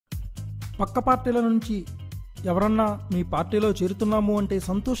పక్క పార్టీల నుంచి ఎవరన్నా మీ పార్టీలో చేరుతున్నాము అంటే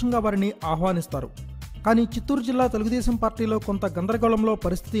సంతోషంగా వారిని ఆహ్వానిస్తారు. కానీ చిత్తూరు జిల్లా తెలుగుదేశం పార్టీలో కొంత గందరగోళంలో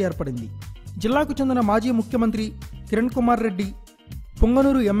పరిస్థితి ఏర్పడింది. జిల్లాకు చెందిన మాజీ ముఖ్యమంత్రి కిరణ్ కుమార్ రెడ్డి,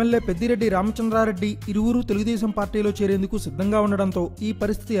 పొంగనూరు ఎమ్మెల్యే పెద్దిరెడ్డి రామచంద్రారెడ్డి ఇరువురు తెలుగుదేశం పార్టీలో చేరేందుకు సిద్ధంగా ఉండడంతో ఈ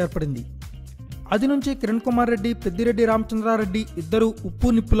పరిస్థితి ఏర్పడింది. అది నుంచి కిరణ్ కుమార్ రెడ్డి, పెద్దిరెడ్డి రామచంద్రారెడ్డి ఇద్దరు ఉప్పు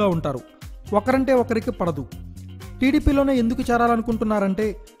నిప్పులా ఉంటారు. ఒకరంటే ఒకరికి పడదు. టీడీపీలోనే ఎందుకు చేరాలనుకుంటున్నారంటే,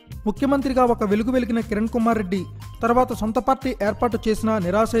 ముఖ్యమంత్రిగా ఒక వెలుగు వెలిగిన కిరణ్ కుమార్ రెడ్డి తర్వాత సొంత పార్టీ ఏర్పాటు చేసినా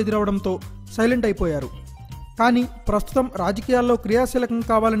నిరాశ ఎదురవడంతో సైలెంట్ అయిపోయారు. కానీ ప్రస్తుతం రాజకీయాల్లో క్రియాశీలకం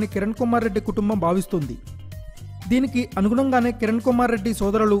కావాలని కిరణ్ కుమార్ రెడ్డి కుటుంబం భావిస్తుంది. దీనికి అనుగుణంగానే కిరణ్ కుమార్ రెడ్డి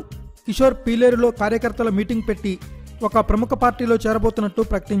సోదరులు కిషోర్ పీలేరులో కార్యకర్తల మీటింగ్ పెట్టి ఒక ప్రముఖ పార్టీలో చేరబోతున్నట్టు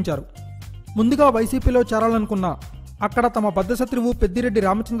ప్రకటించారు. ముందుగా వైసీపీలో చేరాలనుకున్నా అక్కడ తమ బద్ధశత్రువు పెద్దిరెడ్డి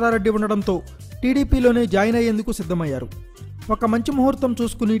రామచంద్రారెడ్డి ఉండడంతో టీడీపీలోనే జాయిన్ అయ్యేందుకు సిద్ధమయ్యారు. ఒక మంచి ముహూర్తం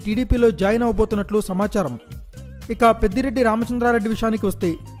చూసుకుని టీడీపీలో జాయిన్ అవబోతున్నట్లు సమాచారం. ఇక పెద్దిరెడ్డి రామచంద్రారెడ్డి విషయానికి వస్తే,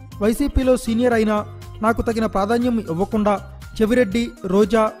 వైసీపీలో సీనియర్ అయినా నాకు తగిన ప్రాధాన్యం ఇవ్వకుండా చెవిరెడ్డి,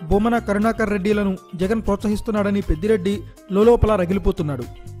 రోజా, బొమ్మన కరుణాకర్ రెడ్డిలను జగన్ ప్రోత్సహిస్తున్నాడని పెద్దిరెడ్డి లోలోపల రగిలిపోతున్నాడు.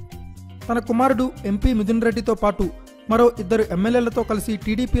 తన కుమారుడు ఎంపీ మిథున్ రెడ్డితో పాటు మరో ఇద్దరు ఎమ్మెల్యేలతో కలిసి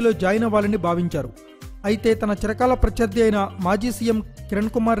టీడీపీలో జాయిన్ అవ్వాలని భావించారు. అయితే తన చిరకాల ప్రత్యర్థి అయిన మాజీ సీఎం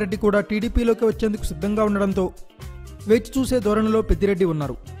కిరణ్ కుమార్ రెడ్డి కూడా టీడీపీలోకి వచ్చేందుకు సిద్ధంగా ఉండడంతో వేచి చూసే ధోరణిలో పెద్దిరెడ్డి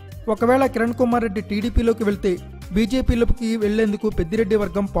ఉన్నారు. ఒకవేళ కిరణ్ కుమార్ రెడ్డి టీడీపీలోకి వెళ్తే బీజేపీలోకి వెళ్లేందుకు పెద్దిరెడ్డి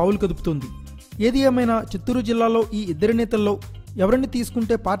వర్గం పావులు కదుపుతోంది. ఏది ఏమైనా చిత్తూరు జిల్లాలో ఈ ఇద్దరి నేతల్లో ఎవరిని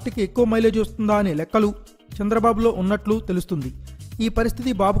తీసుకుంటే పార్టీకి ఎక్కువ మైలేజ్ వస్తుందా అనే లెక్కలు చంద్రబాబులో ఉన్నట్లు తెలుస్తుంది. ఈ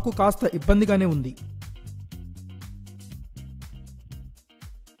పరిస్థితి బాబుకు కాస్త ఇబ్బందిగానే ఉంది.